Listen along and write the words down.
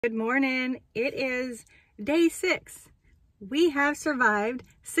Good morning. It is day 6. We have survived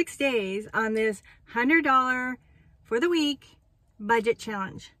 6 days on this $100 for the week budget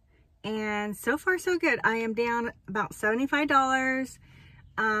challenge. And so far so good. I am down about $75.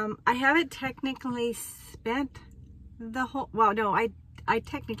 I haven't technically spent the whole, well, no, I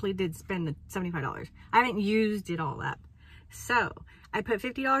technically did spend the $75. I haven't used it all up. So I put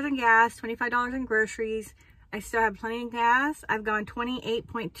 $50 in gas, $25 in groceries. I still have plenty of gas. I've gone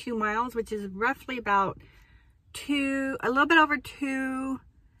 28.2 miles, which is roughly about a little bit over 2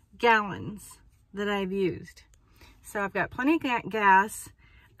 gallons that I've used. So I've got plenty of gas.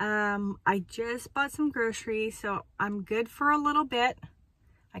 I just bought some groceries, so I'm good for a little bit.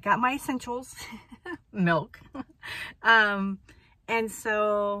 I got my essentials, milk. And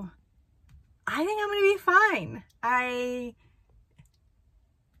so I think I'm gonna be fine.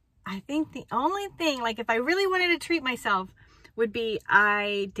 I think the only thing, like if I really wanted to treat myself, would be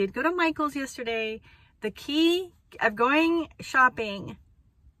I did go to Michael's yesterday. The key of going shopping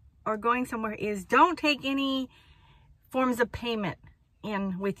or going somewhere is don't take any forms of payment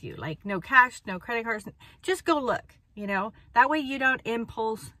in with you. Like no cash, no credit cards. Just go look, you know. That way you don't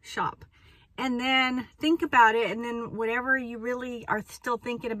impulse shop. And then think about it, and then whatever you really are still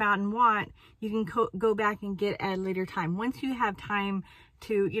thinking about and want, you can go back and get at a later time. Once you have time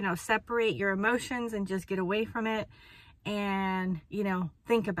to, you know, separate your emotions and just get away from it and, you know,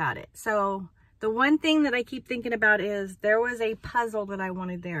 think about it. So the one thing that I keep thinking about is there was a puzzle that I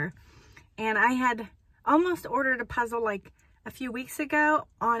wanted there. And I had almost ordered a puzzle like a few weeks ago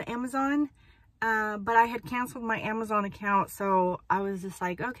on Amazon. But I had canceled my Amazon account, so I was just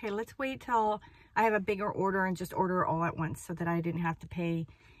like, okay, let's wait till I have a bigger order and just order all at once so that I didn't have to pay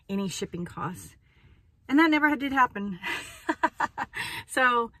any shipping costs. And that never did happen.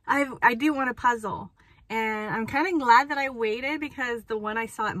 So I do want a puzzle, and I'm kind of glad that I waited because the one I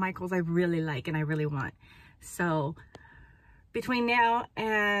saw at Michael's I really like and I really want. So between now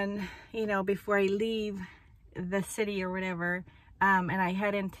and, you know, before I leave the city or whatever, and I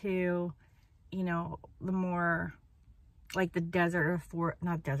head into, you know, the more like the desert or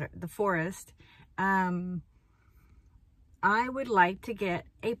the forest, I would like to get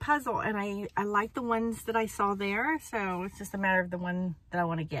a puzzle, and I like the ones that I saw there, so it's just a matter of the one that I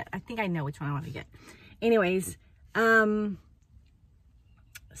want to get. I think I know which one I want to get. Anyways,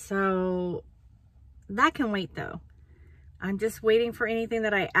 so that can wait though. I'm just waiting for anything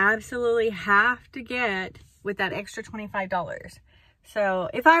that I absolutely have to get with that extra $25. So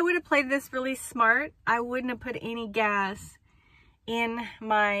if I would have played this really smart, I wouldn't have put any gas in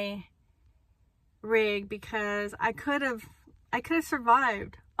my rig because I could have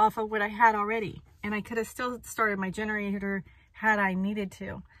survived off of what I had already, and I could have still started my generator had I needed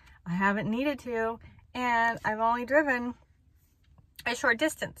to. I haven't needed to, and I've only driven a short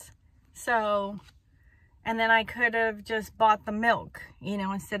distance. So, and then I could have just bought the milk, you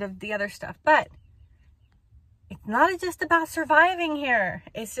know, instead of the other stuff. But it's not just about surviving here.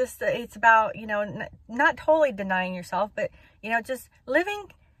 It's just, it's about, you know, not totally denying yourself, but, you know, just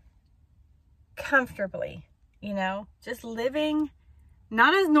living comfortably, you know, just living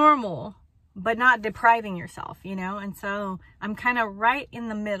not as normal, but not depriving yourself, you know. And so I'm kind of right in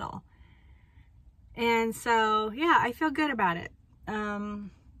the middle. And so, yeah, I feel good about it.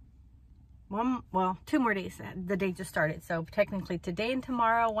 Well, 2 more days. The day just started. So technically today and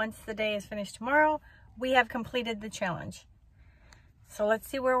tomorrow, once the day is finished tomorrow, we have completed the challenge. So let's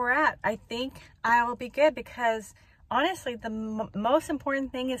see where we're at. I think I will be good because honestly, the most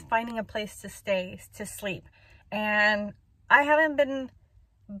important thing is finding a place to stay, to sleep. And I haven't been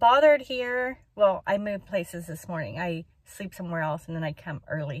bothered here. Well, I moved places this morning. I sleep somewhere else and then I come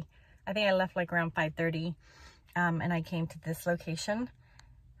early. I think I left like around 5:30 and I came to this location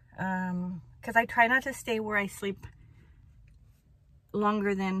because I try not to stay where I sleep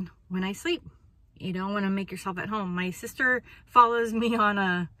longer than when I sleep. You don't want to make yourself at home. My sister follows me on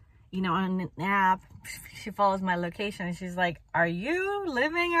a, you know, on an app. She follows my location and she's like, are you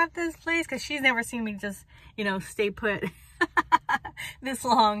living at this place? Because she's never seen me just, you know, stay put this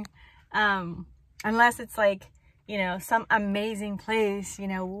long. Unless it's like, you know, some amazing place, you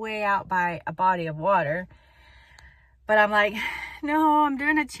know, way out by a body of water. But I'm like, no, I'm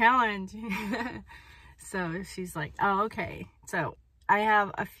doing a challenge. So she's like, oh, okay. So I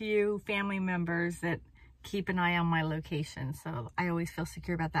have a few family members that keep an eye on my location, so I always feel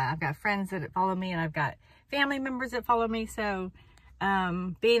secure about that. I've got friends that follow me and I've got family members that follow me, so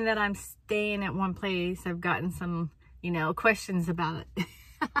being that I'm staying at one place, I've gotten some, you know, questions about it.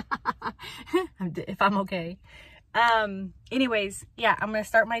 If I'm okay. Anyways, yeah, I'm gonna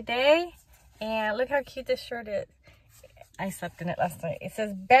start my day, and look how cute this shirt is. I slept in it last night. It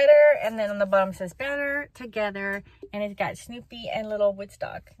says better, and then on the bottom says better together, and it's got Snoopy and little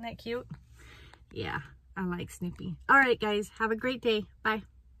Woodstock. Isn't that cute? Yeah, I like Snoopy. All right, guys, have a great day. Bye.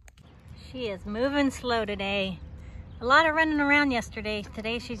 She is moving slow today. A lot of running around yesterday.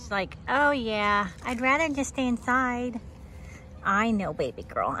 Today she's like, oh yeah, I'd rather just stay inside. I know, baby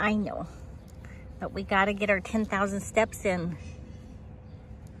girl, I know. But we gotta get our 10,000 steps in.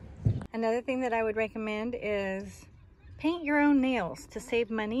 Another thing that I would recommend is paint your own nails to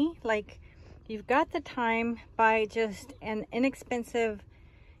save money. Like, you've got the time, buy just an inexpensive,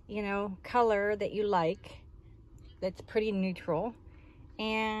 you know, color that you like, that's pretty neutral,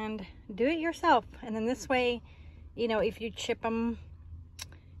 and do it yourself. And then this way, you know, if you chip them,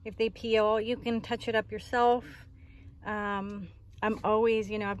 if they peel, you can touch it up yourself. I'm always,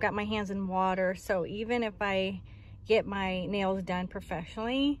 you know, I've got my hands in water, so even if I get my nails done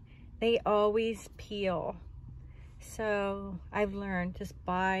professionally, they always peel. So I've learned, just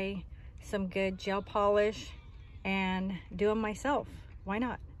buy some good gel polish and do them myself. Why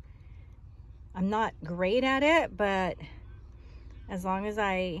not? I'm not great at it, but as long as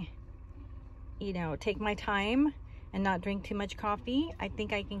I, you know, take my time and not drink too much coffee, I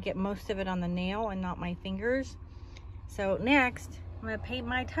think I can get most of it on the nail and not my fingers. So next, I'm gonna paint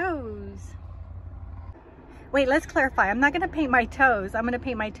my toes. Wait, let's clarify. I'm not gonna paint my toes. I'm gonna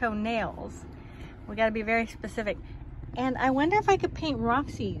paint my toenails. We gotta be very specific. And I wonder if I could paint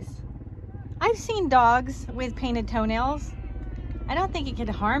Roxy's. I've seen dogs with painted toenails. I don't think it could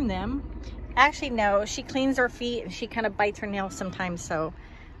harm them. Actually, no, she cleans her feet and she kind of bites her nails sometimes, so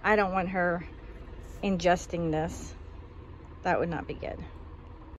I don't want her ingesting this. That would not be good.